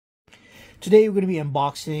Today we're going to be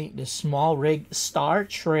unboxing the SMALLRIG Star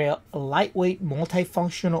Trail lightweight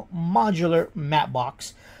multifunctional modular mat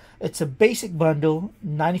box. It's a basic bundle,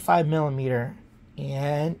 95mm,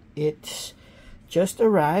 and it just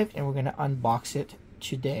arrived and we're going to unbox it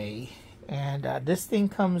today. And this thing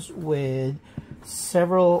comes with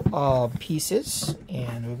several pieces,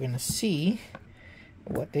 and we're going to see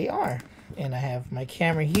what they are. And I have my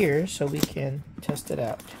camera here so we can test it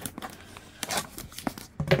out.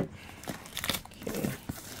 Okay.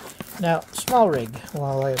 Now, SMALLRIG,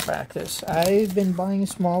 while I practice, I've been buying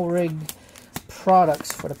SMALLRIG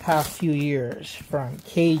products for the past few years, from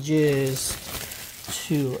cages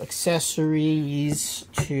to accessories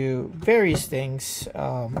to various things,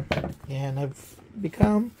 and I've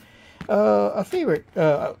become a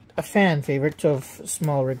fan favorite of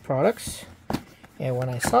SMALLRIG products. And when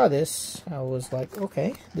I saw this, I was like,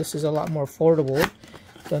 okay, this is a lot more affordable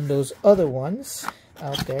than those other ones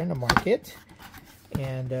out there in the market.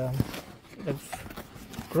 And I've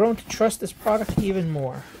grown to trust this product even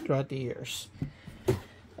more throughout the years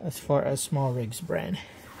as far as SMALLRIG's brand.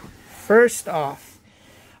 First off,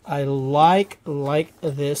 I like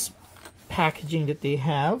this packaging that they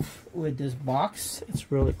have with this box. It's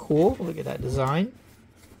really cool. Look at that design.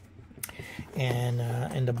 And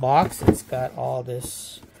in the box, it's got all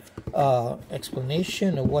this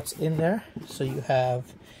explanation of what's in there. So you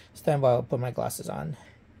have, stand by, I'll put my glasses on.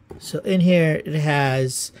 So in here, it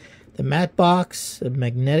has the mat box, the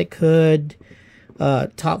magnetic hood,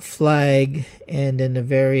 top flag, and then the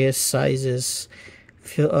various sizes,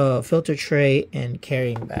 filter tray, and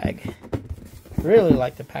carrying bag. Really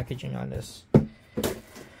like the packaging on this.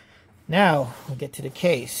 Now, we'll get to the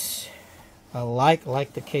case. I like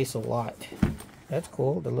the case a lot. That's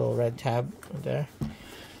cool, the little red tab there.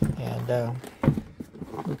 And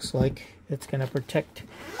looks like it's going to protect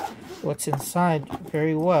what's inside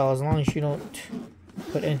very well, as long as you don't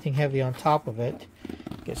put anything heavy on top of it.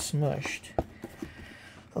 It gets smushed.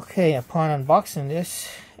 Okay, upon unboxing this,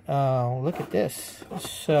 look at this.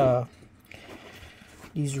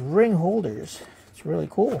 These ring holders. It's really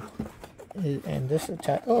cool. And this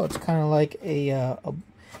attach. Oh, it's kind of like a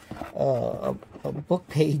book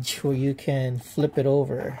page where you can flip it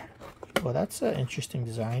over. Well, that's an interesting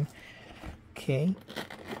design. Okay,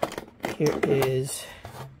 here is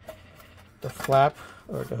the flap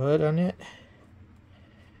or the hood on it.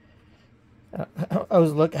 I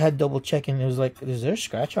had double checking. It was like, is there a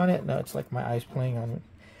scratch on it? No, it's like my eyes playing on it.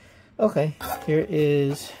 Okay, here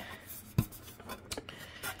is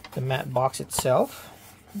the mat box itself.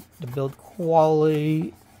 The build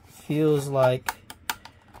quality feels like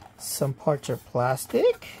some parts are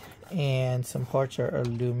plastic and some parts are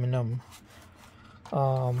aluminum.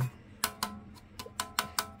 I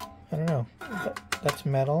don't know. That's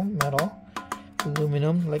metal,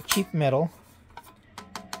 aluminum, like cheap metal.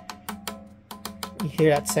 You hear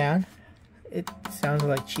that sound? It sounds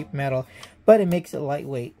like cheap metal, but it makes it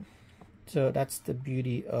lightweight. So that's the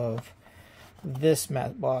beauty of this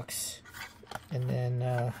mat box. And then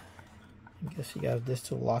I guess you got this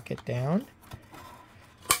to lock it down.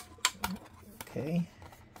 Okay,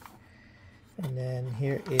 and then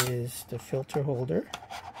here is the filter holder.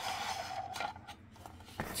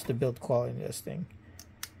 It's the build quality of this thing.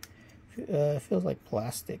 It feels like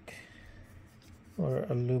plastic or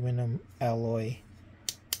aluminum alloy,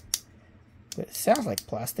 but it sounds like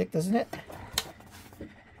plastic, doesn't it?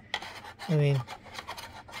 I mean,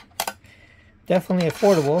 definitely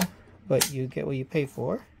affordable, but you get what you pay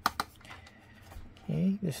for.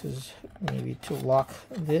 Okay, this is maybe to lock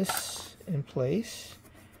this in place.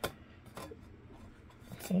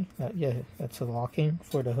 Okay, yeah, that's a locking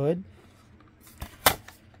for the hood.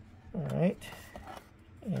 Alright,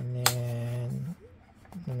 and then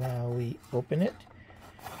now we open it.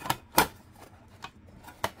 Let's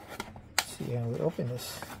see how we open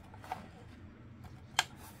this.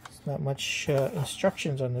 There's not much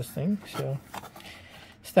instructions on this thing, so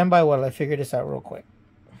stand by while I figure this out real quick.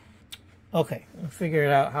 Okay, I figured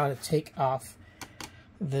out how to take off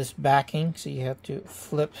this backing. So you have to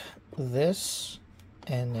flip this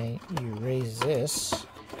and then you raise this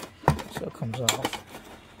so it comes off.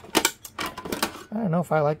 I don't know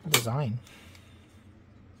if I like the design.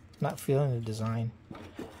 Not feeling the design.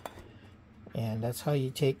 And that's how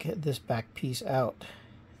you take this back piece out.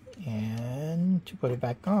 And to put it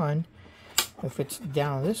back on, if it's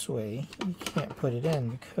down this way, you can't put it in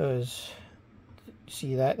because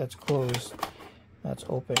see that's closed, that's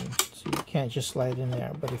open, so you can't just slide in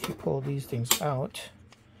there. But if you pull these things out,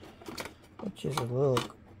 which is a little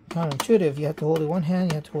counterintuitive, you have to hold it one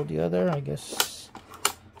hand, you have to hold the other, I guess.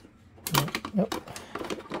 Nope.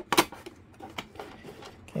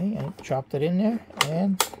 Okay, I dropped it in there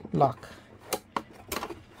and lock.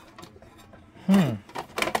 I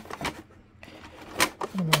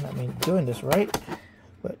don't mean doing this right,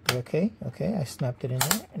 but okay, I snapped it in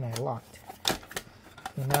there and I locked.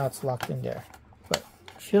 And now it's locked in there. But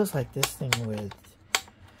it feels like this thing would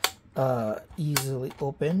easily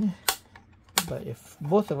open. But if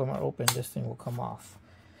both of them are open, this thing will come off.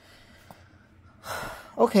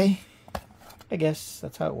 Okay, I guess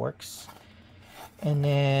that's how it works. And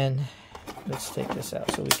then let's take this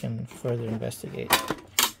out so we can further investigate.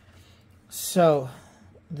 So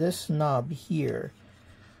this knob here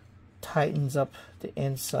tightens up the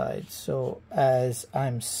inside. So as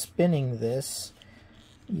I'm spinning this,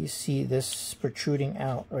 you see this protruding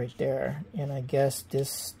out right there. And I guess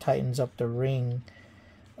this tightens up the ring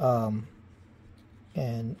and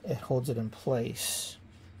it holds it in place.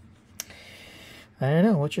 I don't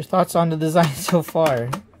know. What's your thoughts on the design so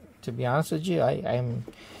far? To be honest with you, I'm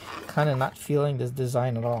kind of not feeling this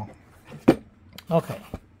design at all. Okay,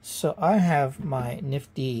 so I have my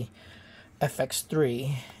nifty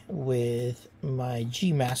FX3 with my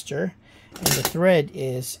G Master, and the thread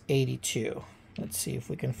is 82. Let's see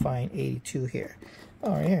if we can find 82 here.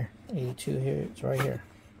 Oh, right here. 82 here. It's right here.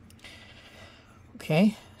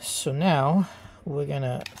 Okay, so now we're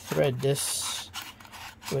gonna thread this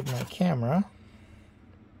with my camera.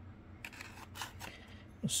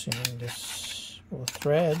 Assuming this will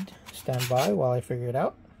thread. Stand by while I figure it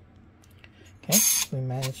out. Okay, we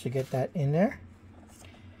managed to get that in there.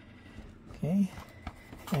 Okay,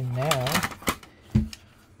 and now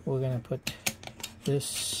we're gonna put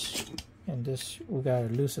this and this. We gotta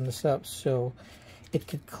loosen this up so it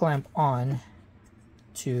could clamp on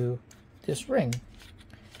to this ring.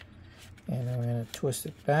 And I'm gonna twist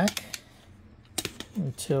it back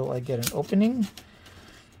until I get an opening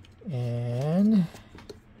and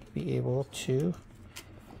be able to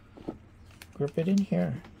grip it in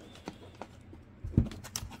here.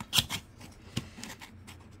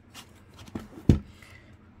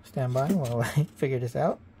 Stand by while I figure this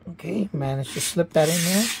out. Okay, managed to slip that in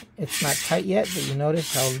there. It's not tight yet, but you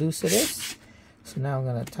notice how loose it is. So now I'm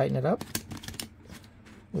going to tighten it up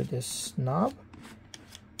with this knob,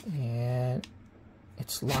 and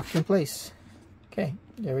it's locked in place. Okay,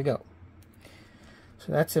 there we go.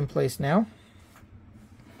 So that's in place now.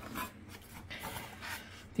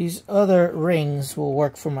 These other rings will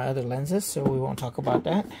work for my other lenses, so we won't talk about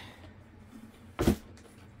that.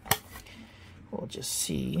 We'll just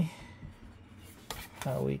see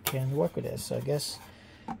how we can work with this. So I guess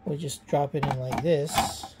we'll just drop it in like this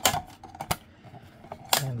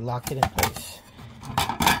and lock it in place.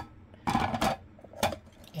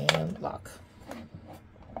 And lock.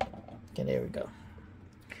 Okay, there we go.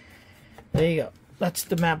 There you go. That's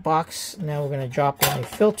the matte box. Now we're going to drop in a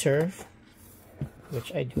filter,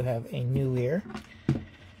 which I do have a new ear,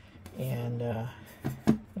 and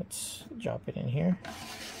let's drop it in here.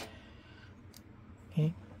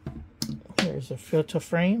 Okay, here's a filter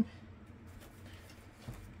frame.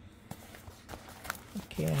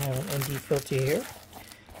 Okay, I have an ND filter here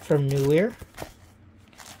from New Ear.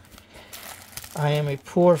 I am a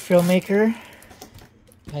poor filmmaker.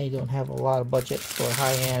 I don't have a lot of budget for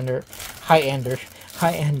high-end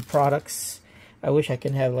products. I wish I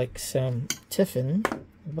can have like some Tiffin,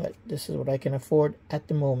 but this is what I can afford at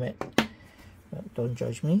the moment. Don't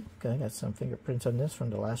judge me. Okay, I got some fingerprints on this from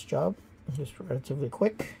the last job. Just relatively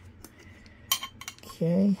quick.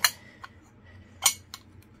 Okay.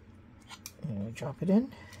 And we drop it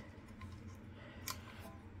in.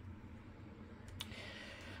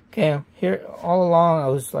 Okay, here all along I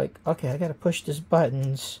was like, okay, I gotta push these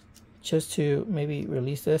buttons just to maybe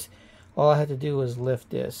release this. All I had to do was lift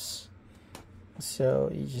this. So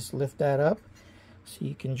you just lift that up so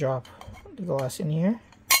you can drop the glass in here.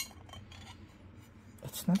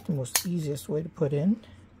 It's not the most easiest way to put in,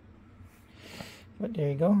 but there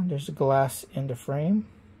you go. There's the glass in the frame.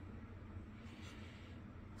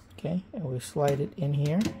 Okay, and we slide it in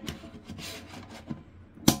here,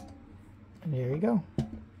 and there you go.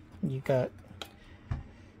 You got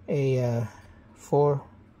a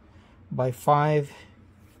 4x5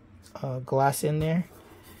 glass in there.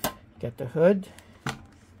 Got the hood,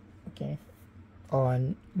 okay,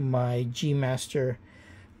 on my G Master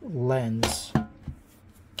lens.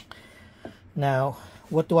 Now,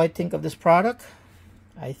 what do I think of this product?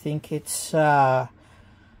 I think it's an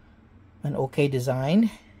okay design.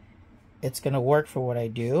 It's gonna work for what I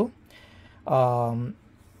do.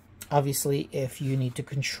 Obviously, if you need to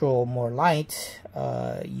control more light,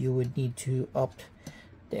 you would need to up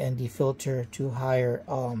the ND filter to higher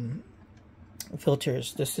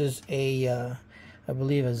filters. This is a I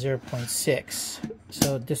believe, a 0.6.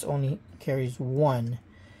 So this only carries 1.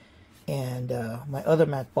 And my other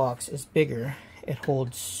matte box is bigger. It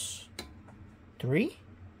holds 3?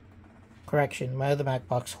 Correction, my other matte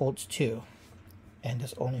box holds 2. And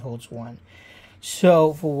this only holds 1.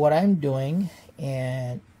 So for what I'm doing,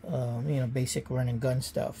 and you know, basic run and gun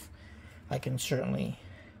stuff, I can certainly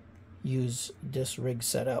use this rig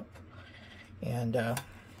setup. And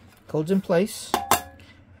holds in place.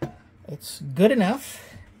 It's good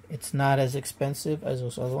enough. It's not as expensive as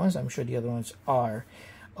those other ones. I'm sure the other ones are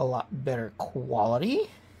a lot better quality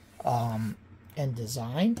and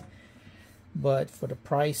design. But for the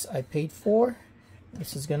price I paid for,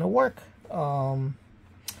 this is gonna work.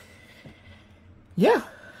 Yeah,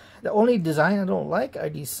 the only design I don't like are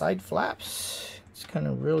these side flaps. It's kind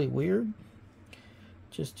of really weird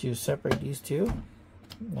just to separate these two.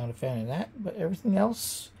 Not a fan of that, but everything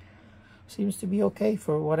else seems to be okay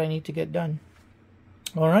for what I need to get done.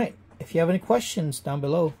 All right, if you have any questions down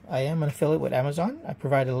below, I am an affiliate with Amazon. I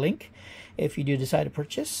provide a link. If you do decide to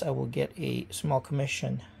purchase, I will get a small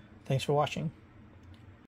commission. Thanks for watching.